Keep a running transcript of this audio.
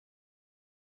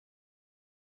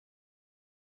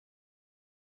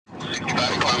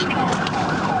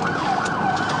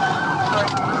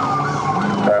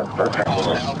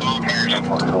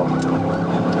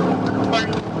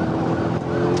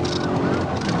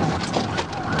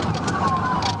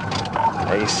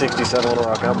Hey, 67 Little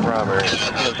Rock, I'm primary.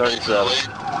 37.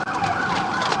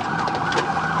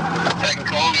 Second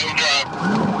call, no drive.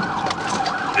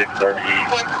 630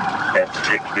 at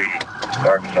 60,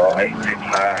 Arkansas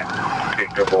 869,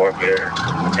 Victor Boy Bear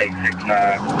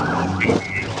 869,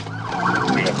 BBU,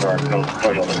 BFR Coast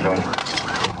Toyota Tony.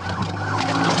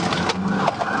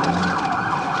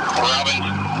 Robbins,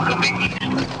 the east,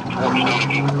 towards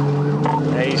Donkey.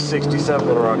 Hey, 67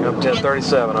 Little Rock, I'm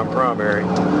 1037, I'm primary.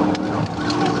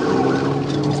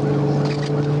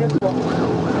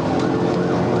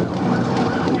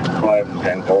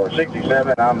 10-4,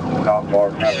 67, I'm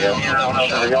Faulkner County.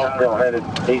 Are y'all still headed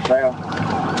east now?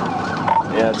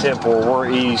 Yeah, 10-4, we're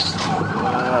east.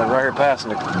 Right here passing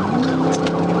the...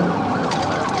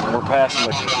 We're passing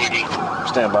the...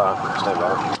 Stand by, stand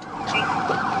by.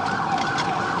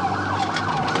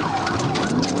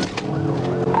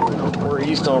 We're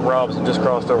east on Robinson, just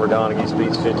crossed over Donaghy,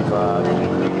 speed's 55.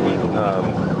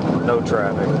 No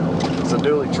traffic. It's a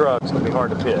dually truck, it's going to be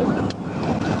hard to pit.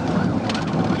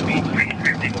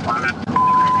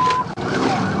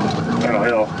 Battle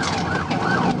Hill.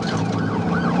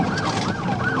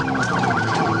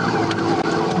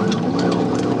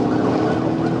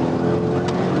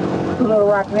 Little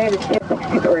Rock Med is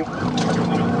 1063.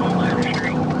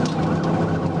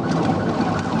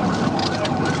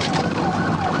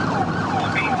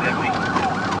 Speed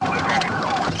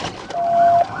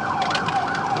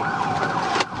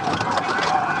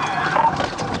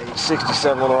 70.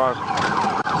 67 Little Rock.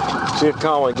 See if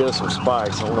Conway get us some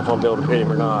spikes. I don't know if I'll be able to pit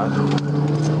him or not.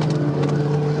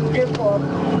 10-4.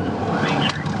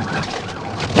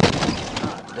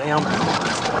 Damn.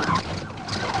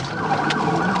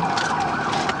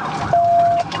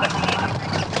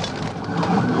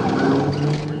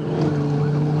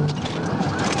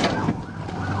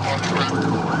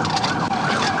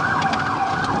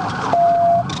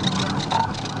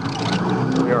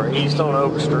 We are east on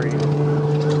Oak Street.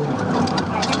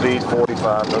 Speed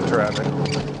 45, no traffic.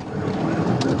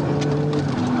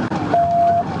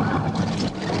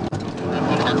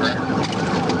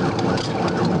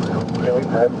 Yeah, we've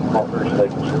had Faulkner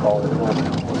stations calling one.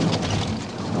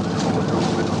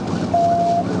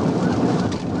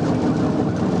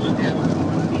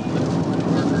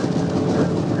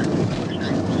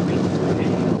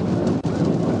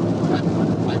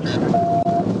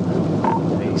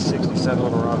 Hey, 67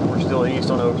 Little Rock. We're still east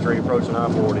on Oak Street, approaching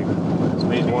I-40.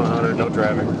 Speed's 100, no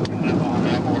traffic.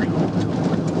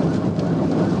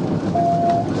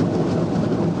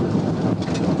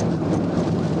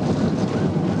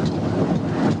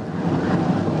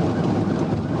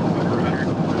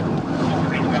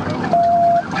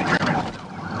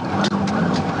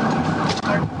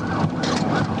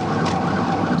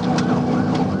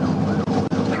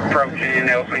 Approaching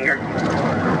Elfinger.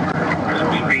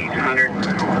 Speed 100.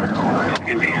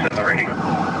 Can be accelerating.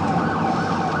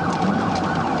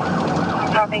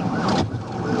 Copy.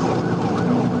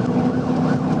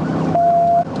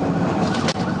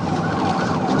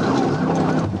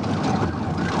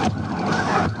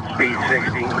 Speed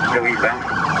 60. Still eastbound.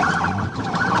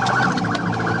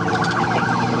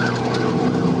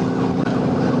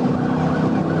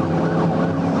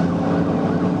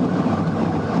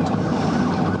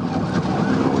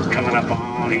 Coming up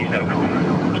on East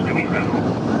Oklahoma. Still eastbound.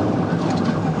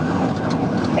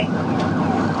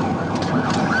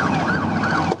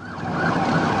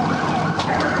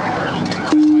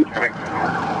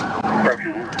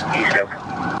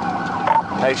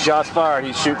 Hey, shots fired.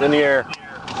 He's shooting in the air.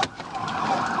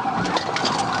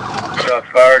 Shots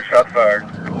fired, shots fired.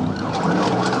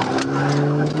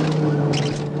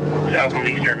 South on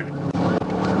East German.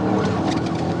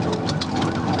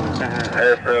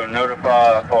 So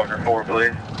notify Faulkner 4,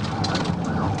 please.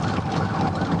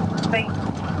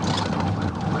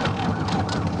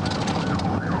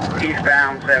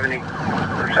 Eastbound 70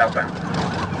 or southbound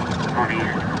on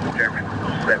East German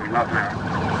 70 miles an hour.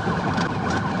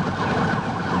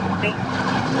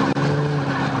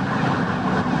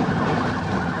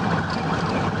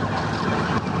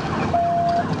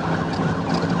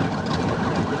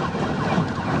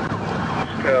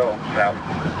 Still south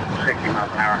 60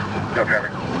 miles an hour. No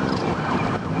traffic.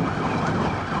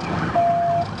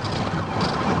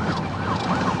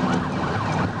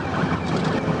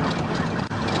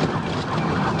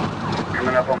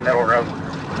 Coming up on Middle Road.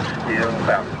 Still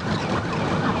south.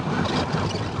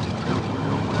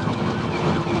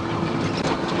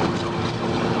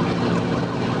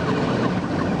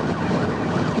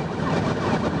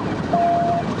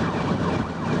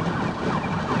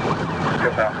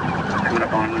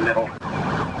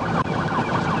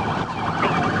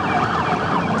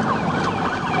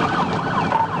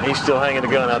 He's still hanging the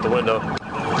gun out the window.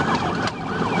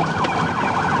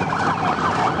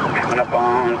 Coming up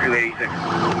on 286.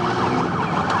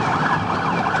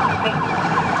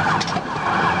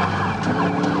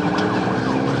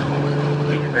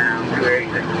 Eastbound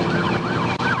 286.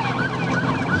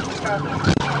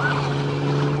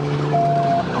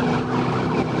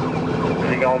 Is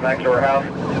he going back to her house?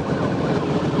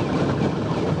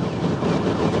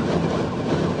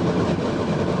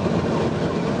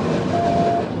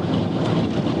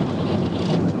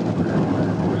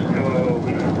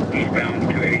 Eastbound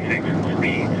 286,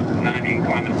 speeds 90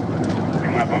 climbing.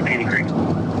 Coming up on Penny Creek.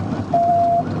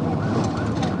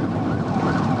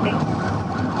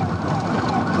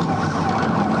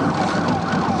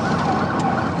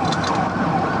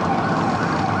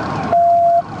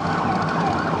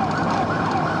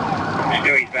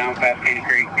 Still eastbound past Penny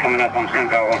Creek, coming up on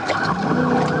Sunflower.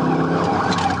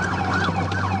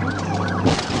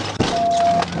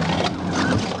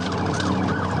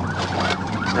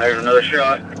 There's another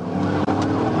shot.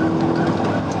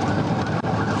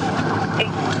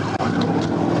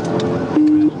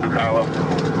 Hollow,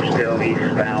 still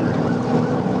eastbound.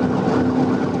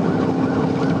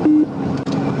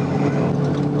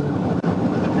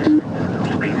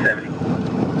 Speed 70.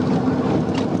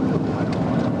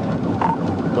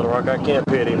 Little Rock, I can't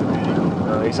pit him.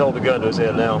 He's holding the gun to his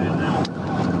head now.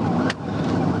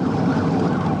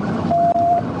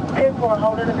 2-4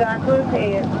 holding the gun to his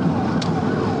head.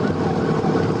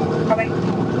 Coming.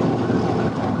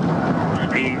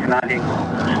 Speed 90,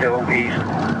 still east,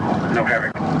 no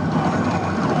traffic.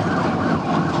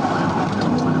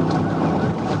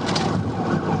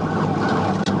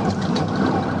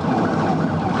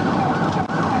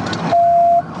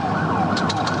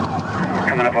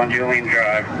 Coming up on Julian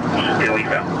Drive, still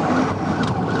eastbound.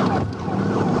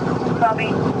 Copy.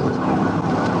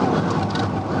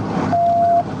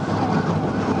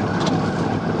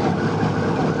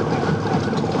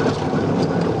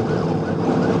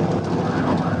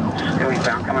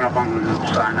 Coming up on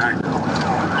Sinai,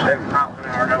 7 miles an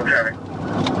hour, no traffic.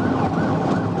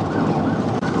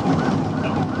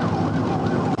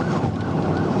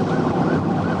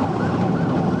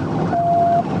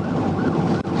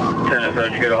 Tennis,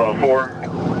 how'd you get a hold of 4?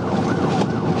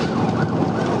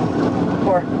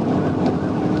 4.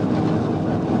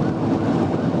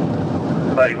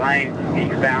 Buddy Lane,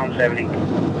 eastbound 70.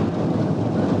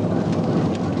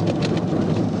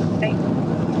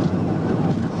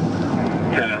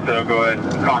 So go ahead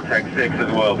and contact 6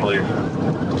 as well, please.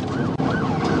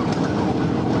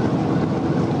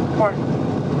 4.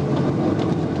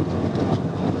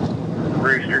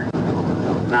 Rooster,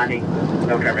 90,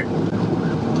 no traffic.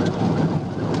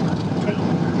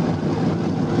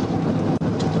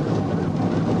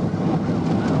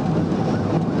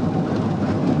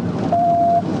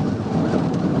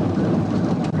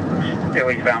 Still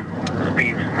eastbound,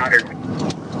 speeds 100.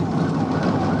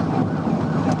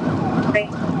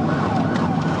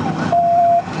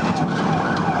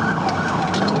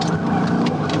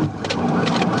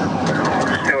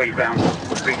 Eastbound,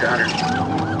 speed 100.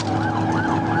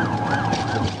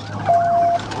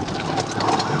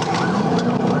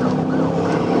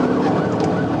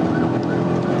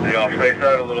 Y'all space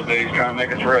out a little bit, he's trying to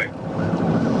make us right.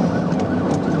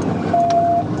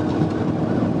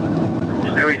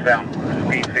 Still eastbound,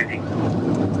 speed 50.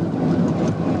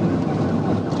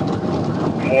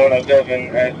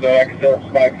 107, and so I can set up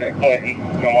spikes at Clinton,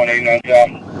 come on 89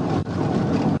 south.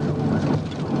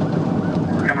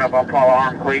 Coming up on Paula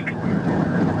Arm Creek,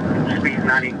 speed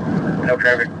 90, no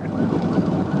traffic.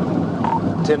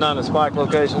 10-9 to Spike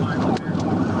location.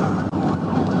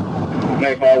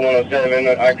 Mayflower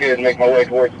 107, I could make my way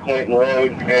towards Clinton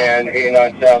Road and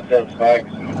 89 south, set up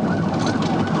spikes.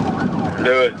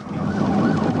 Do it.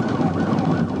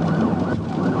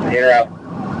 In or out.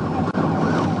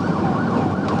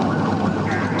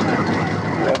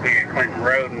 We'll be at Clinton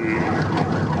Road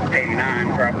and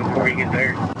 89 probably before you get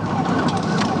there.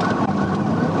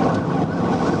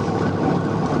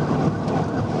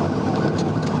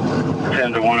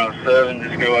 To 107,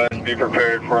 just go ahead and be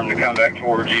prepared for him to come back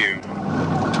towards you.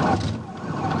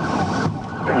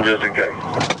 Just in case.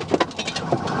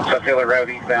 Sutilla Road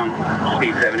eastbound,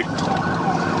 speed 70.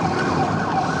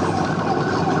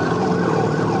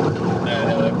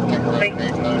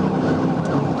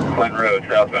 Clinton Road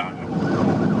southbound.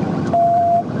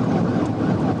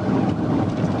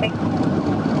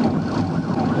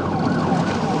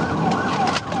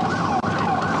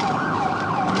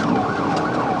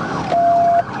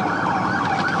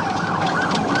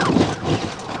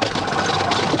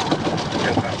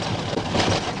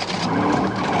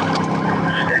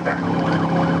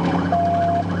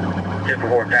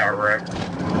 before Tower Road.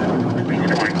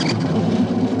 Speed's 20.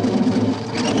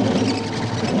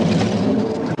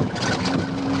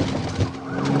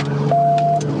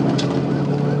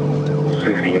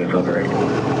 Units operating.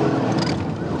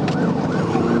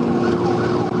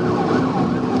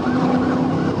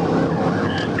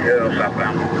 Still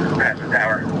southbound, past the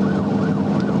tower.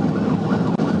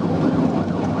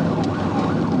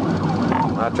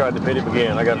 I tried to pit him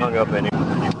again. I got hung up in him.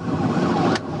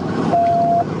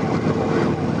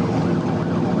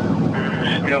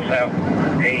 Still south,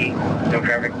 80, no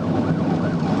traffic.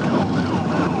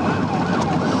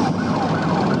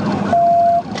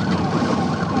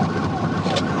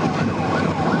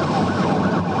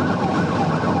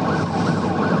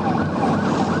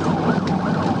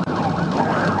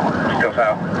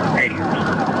 South, 80.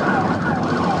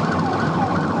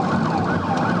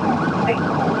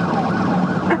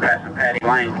 Passing Patty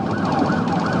Lane.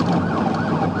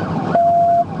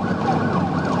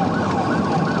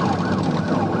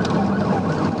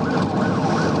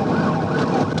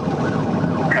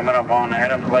 Coming up on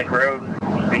Adams Lake Road,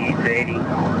 speed 80,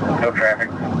 no traffic.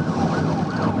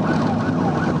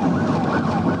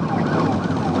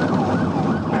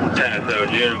 So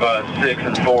unit by 6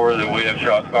 and 4 that we have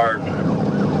shots fired.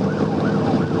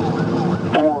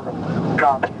 4,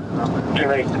 copy.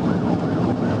 2-8.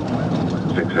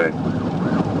 6-8.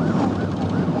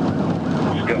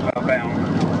 Still southbound.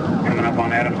 Coming up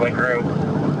on Adams Lake Road.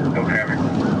 No traffic.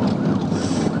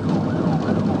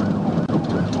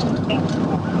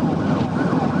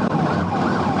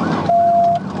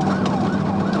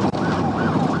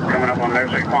 Coming up on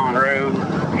Nursery Pond Road.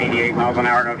 88 miles an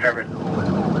hour, no traffic.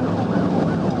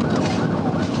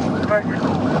 I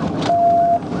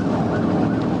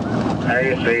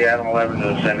see Adam 11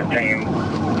 to send a team.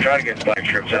 Try to get spike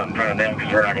strips out in front of them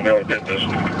because we're not going to be able to get this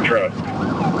truck.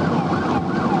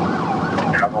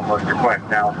 I'm almost your point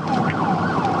now.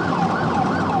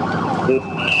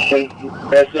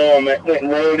 SO on that Clinton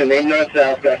Road and 89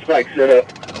 South got spikes set up.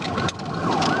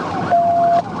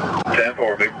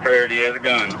 10-4, be prepared, he has a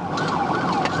gun.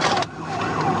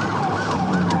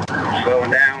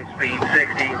 Slowing down, speed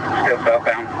 60, still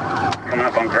southbound. Coming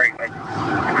up on Green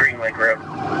Lake Road.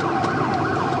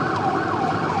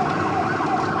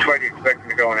 Which way do you expect him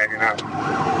to go on 89?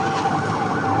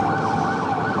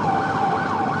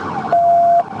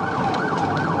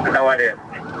 No idea.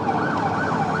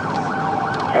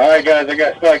 Alright guys, I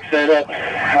got spikes set up.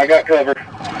 I got cover.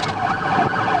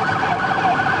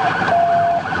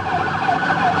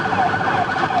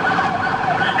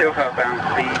 Still southbound,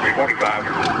 speed 45.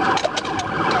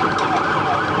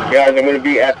 Guys, I'm going to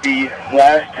be at the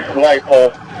last light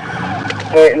pole,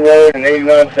 Clinton Road and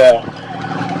 89 South.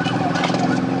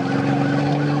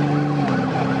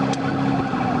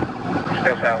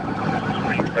 Still south,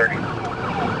 speed 30.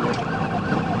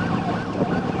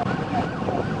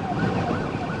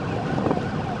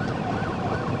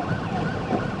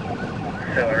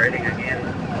 Accelerating again,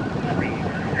 speed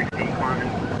 60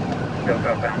 climbing, still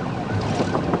southbound.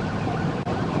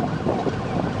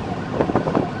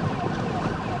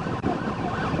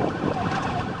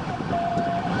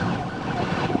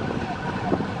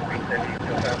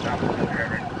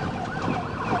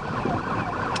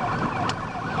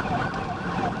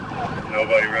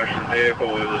 Nobody rushed the vehicle,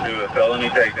 we will do a felony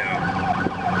takedown.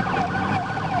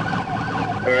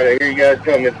 Alright, I hear you guys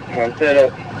coming. I'm set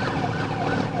up.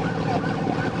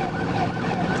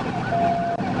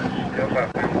 Still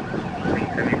southbound, speed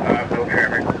 75, no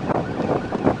traffic.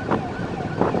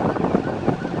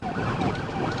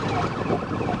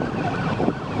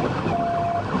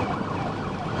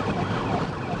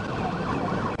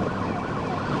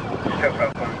 Still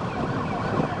southbound,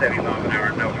 70 miles an hour,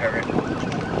 no traffic.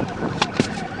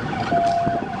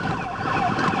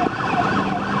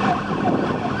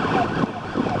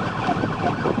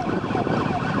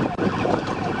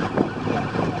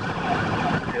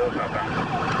 Still southbound,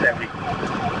 70.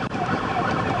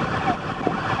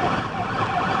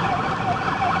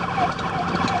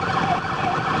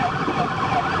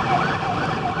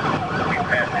 We're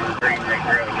passing Green Lake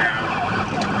Road now.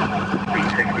 Speed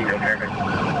 60, no traffic.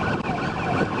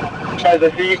 Guys, I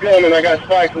see you coming. I got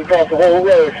spikes across the whole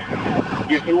road.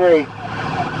 Get some room.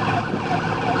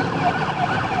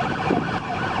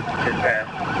 Just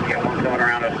passed. We got one coming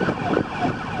around us.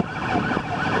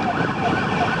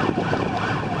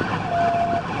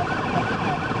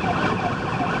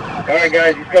 Alright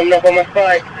guys, he's coming up on my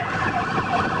spike.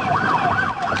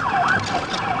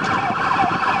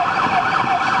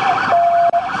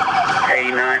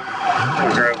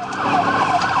 Road.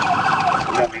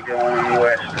 We're going to be going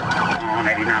west on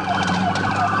 89.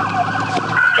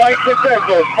 Spike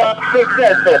successful. Spike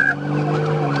successful.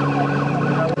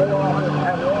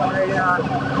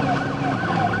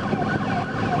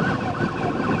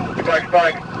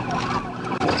 spike.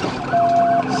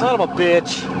 Son of a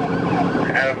bitch.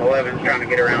 Adam 11's trying to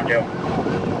get around Joe.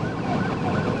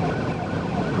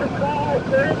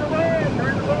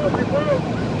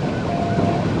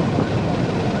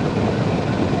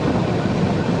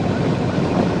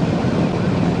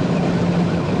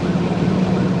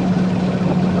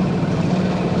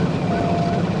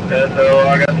 So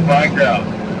I got spiked out.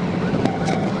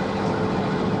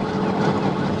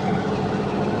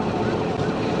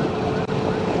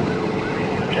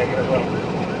 Check it as well.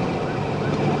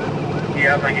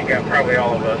 Yeah, I think it got probably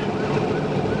all of us.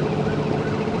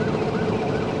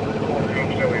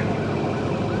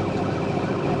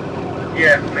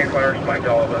 Yeah, Mayflower spiked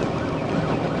all of us.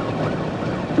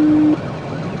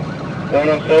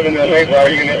 107 to Mayflower,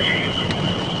 you can...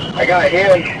 I got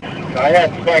him. I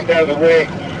had spiked out of the way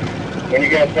when you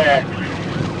got back.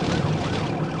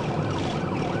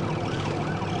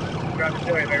 Got the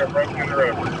point there, broke through the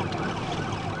road.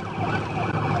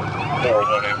 There was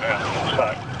one in there.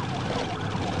 Spike.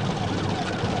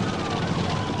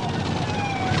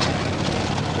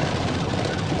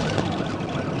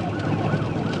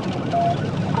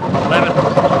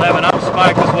 I'm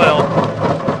spiked as well.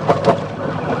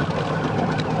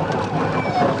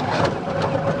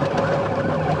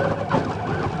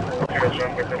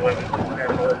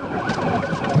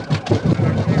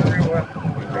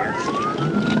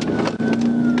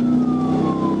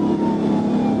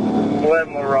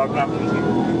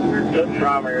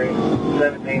 Primary,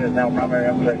 17 is now primary,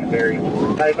 I'm secondary.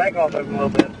 Hey, back off of him a little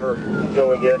bit until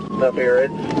we get up here.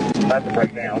 It's about to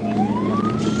break down.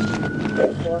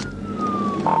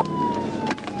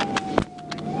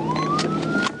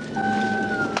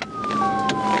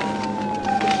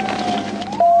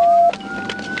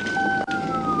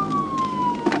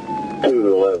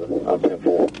 I'm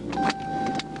 10-4.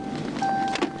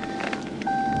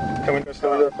 Coming to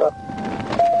stop.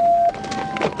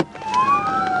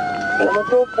 I'm a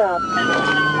full stop.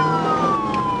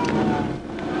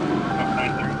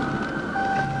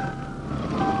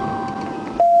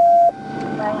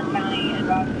 Faulkner County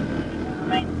advises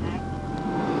remain active.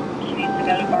 She needs to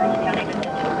go to Faulkner County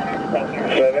Detention Center to take care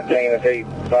of it. 17 if he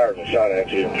fires a shot at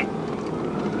you.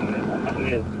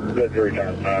 Good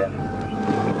return fire.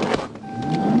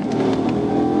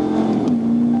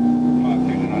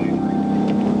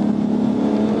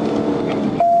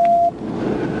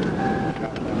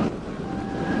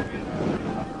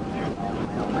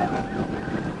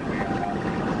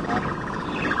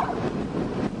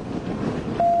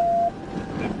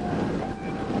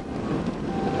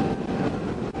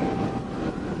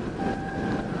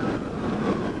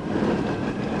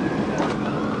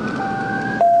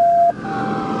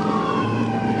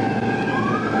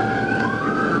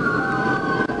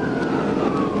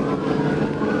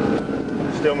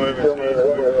 Still moving.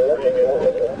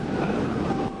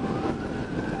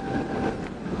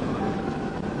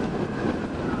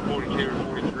 42 or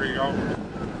 43 off.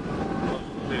 Close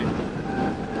to the city.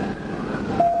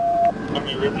 How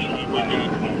many rips we got?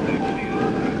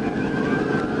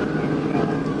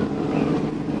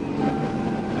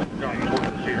 Going towards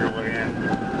the Cedar way in.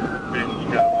 Business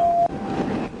got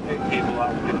 8 people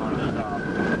out didn't want to stop.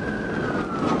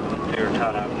 They were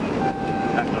tied up.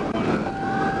 That's up on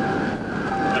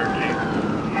 13.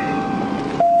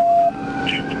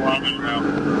 2 kilometers route.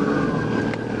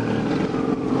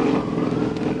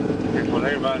 Well,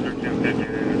 everybody's are 1050,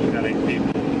 it's got 8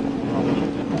 people.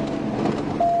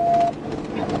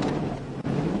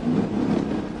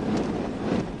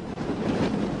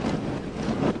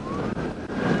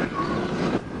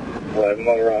 11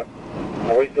 Mother Rock.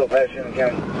 Are we still passing the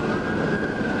county?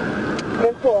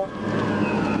 10-4.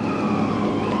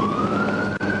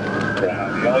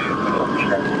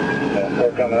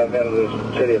 We're coming up into the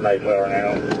city of Mayflower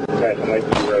now. Passing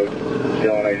Mayflower Road.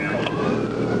 Still on 8 now.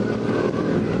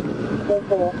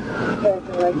 10-4.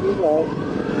 Passing Lakeview Road.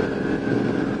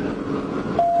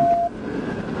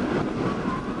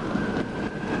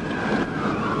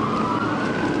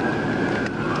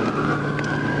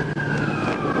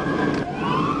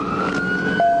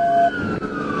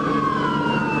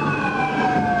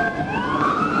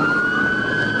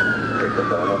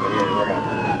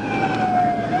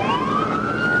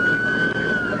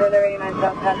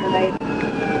 South Passion 8.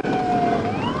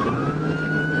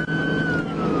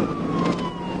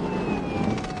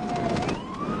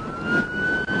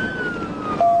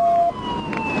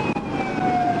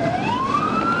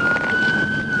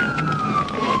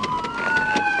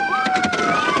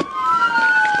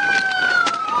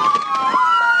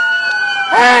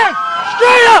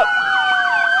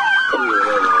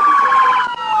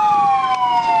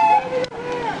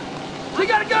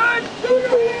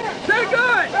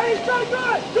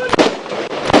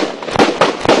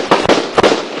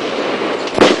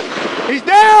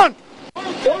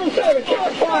 Show me your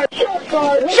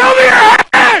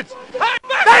hands!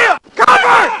 Damn!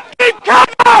 Cover! Keep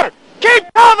cover!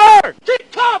 Keep cover!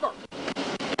 Keep cover!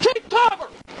 Keep cover!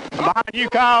 I'm behind you,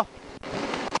 Kyle.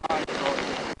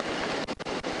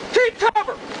 Keep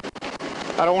cover!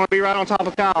 I don't want to be right on top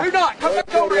of Kyle. Do not! Come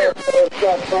back over here!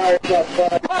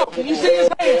 Kyle, can you see his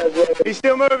hand? He's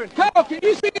still moving. Kyle, can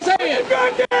you see his hand?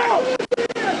 Gun down!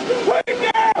 Put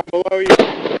it down! Below you.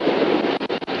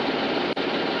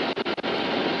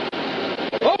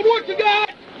 Hold what you got!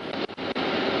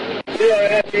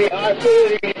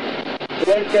 I-40,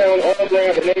 westbound on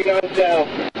ramp and 89 south.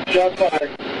 Shot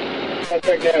fired.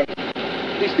 Suspect down.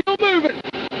 He's still moving!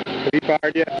 Have you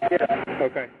fired yet? Yeah.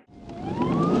 Okay.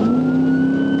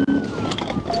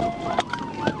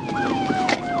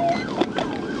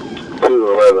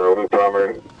 Are we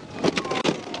primary?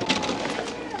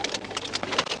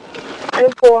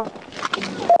 10-4.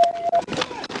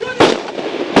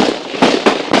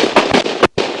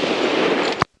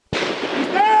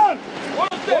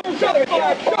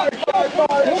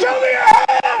 Show me your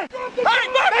hand! Hey,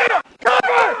 buddy!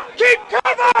 Cover! Keep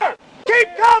cover! Keep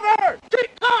cover!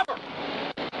 Keep cover!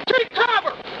 Keep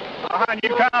cover! Behind you,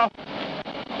 Kyle.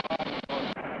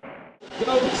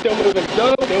 Go, still moving.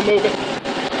 Go, still moving.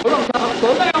 Hold on, Kyle.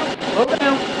 Slow down. Slow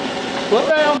down. Slow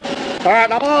down. All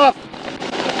right, I'm off.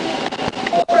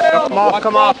 Slow down. Come off,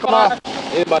 come off, come off.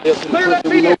 Anybody else? Clear that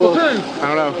vehicle, too.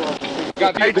 I don't know.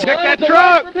 Hey, check that The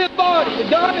truck. gun is away from his body. The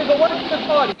gun is away from his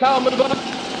body. Kyle, move up.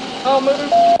 Kyle,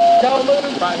 move. Kyle,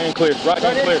 move. Right hand clear. Right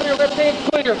hand clear. Left hand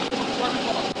clear.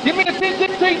 Give me the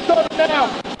 10-16 started now.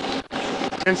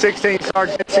 10-16,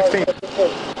 Sergeant. 10-16.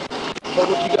 What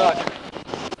you got?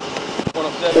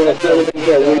 107.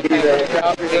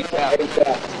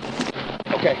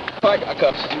 Okay, I got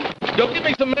cuffs. Go get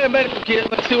me some medical kit.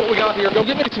 Let's see what we got here. Go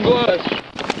get me some gloves.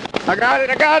 I got it.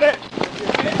 I got it.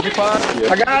 Did you find?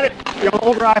 I got it. Your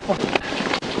old rifle.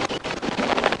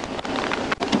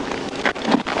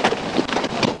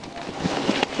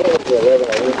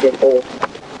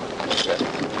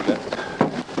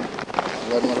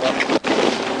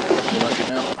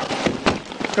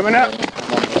 Coming up.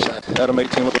 Adam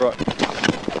 18 with the rock.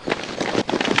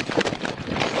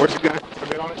 Where's the gun? We're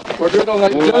good on it. We're good on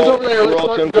that. Guns over there. We're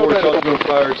all 10-4, shotgun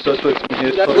fired, suspects been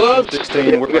hit. Got gloves?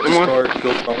 16, we're about to start.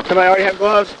 Field strong. Somebody already have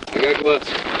gloves? I got gloves.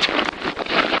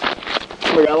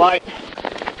 We got light.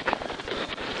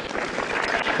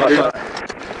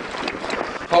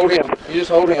 Hold him. You just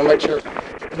hold him. Make sure.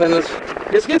 Then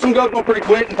let's get some guns on pretty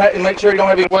quick and make sure you don't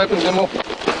have any weapons, and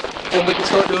we can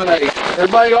start doing that.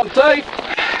 Everybody on tape?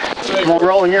 I'm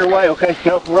rolling your way, okay?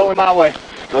 No, rolling my way.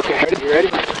 Okay. Ready? You ready?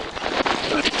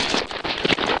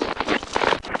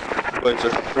 Wait, sir.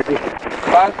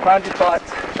 Find your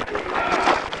spots.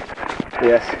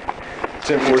 Yes.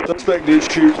 10-4, suspect did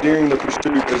shoot during the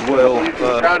pursuit as well.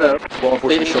 Right up. Law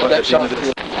enforcement shot That at the shot. end of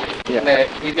this. Yeah.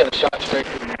 He's got a shot straight.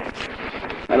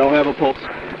 I don't have a pulse.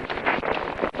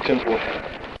 10-4.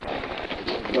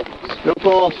 No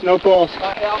pulse, no pulse.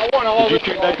 I want all Did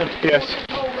you shoot, Nathan? Yes.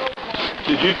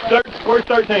 Did you, where's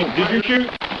 13? Did you shoot?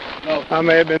 No. I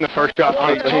may have been the first shot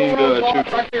on it. 18 to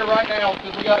 2. Right here, right now,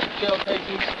 because we got shell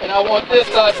casings, and I want this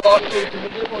side blocked too. Can we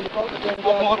get one of the focus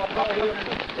right here?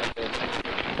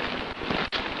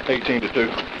 18 to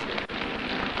 2.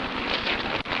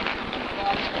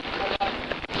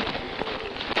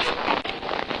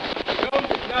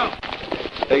 Go.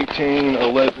 18,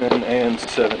 11, and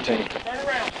 17. Turn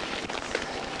around.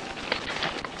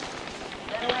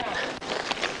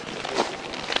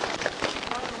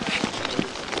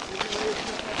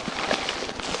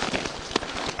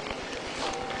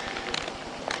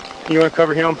 You want to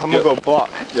cover him? I'm going to go block.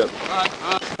 Yep.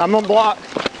 I'm going to block.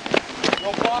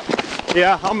 Go block.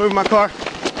 Yeah, I'll move my car.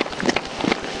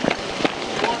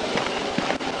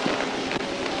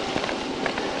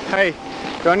 Hey,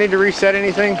 do I need to reset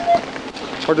anything?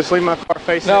 Or just leave my car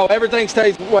facing? No, everything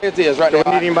stays the way it is right Do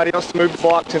now. I need anybody else to move the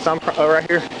block since I'm right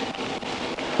here?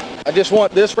 I just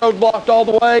want this road blocked all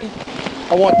the way.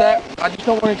 I want that. I just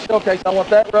don't want any shell case. I want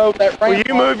that road, that ramp. Will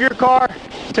you move your car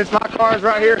since my car is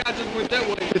right here? I just went that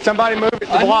way. Did somebody move it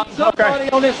to I block? need somebody Okay.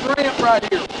 on this ramp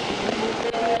right here.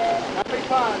 That'd be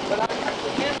fine, but I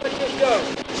can't let this go.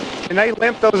 And they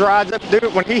limped those rides up,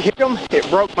 dude. When he hit them, it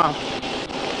broke my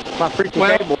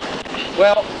freaking cable.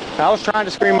 Well, I was trying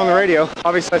to scream on the radio.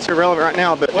 Obviously, that's irrelevant right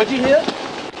now, but what'd you hit?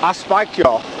 I spiked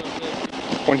y'all.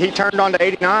 When he turned on to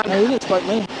 89, No, you didn't spike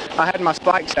me. I had my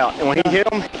spikes out, and when he hit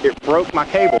them, it broke my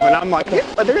cable. And I'm like, yeah,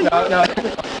 but there's No.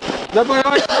 Everybody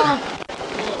all right, Tom?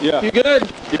 Yeah. You good?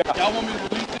 Yeah. Y'all want me to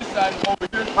release this side and over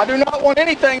here? I do not want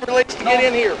anything released to get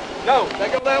in here. No, they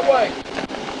go that way.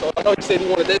 So I know you said you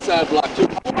wanted this side blocked too.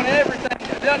 I want everything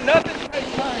Nothing's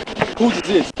taking time. Whose is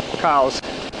this? Kyle's.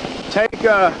 Take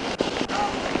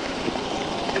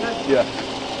Yeah.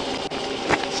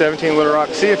 17 Little Rock.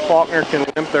 See if Faulkner can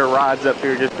limp their rides up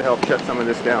here just to help shut some of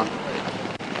this down.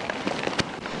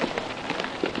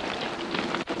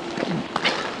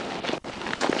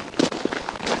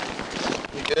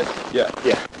 You good? Yeah.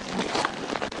 Yeah.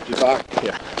 You fire?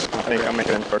 Yeah. I think I'm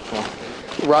making the first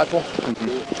one. Rifle.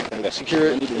 Mm-hmm. Secure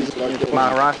it.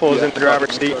 My rifle is in the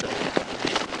driver's seat.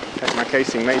 Take my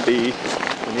casing may be.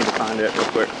 I need to find it real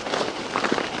quick.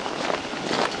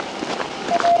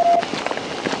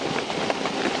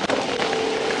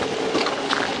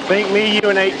 Think me, you,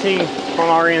 and 18 on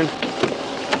our end.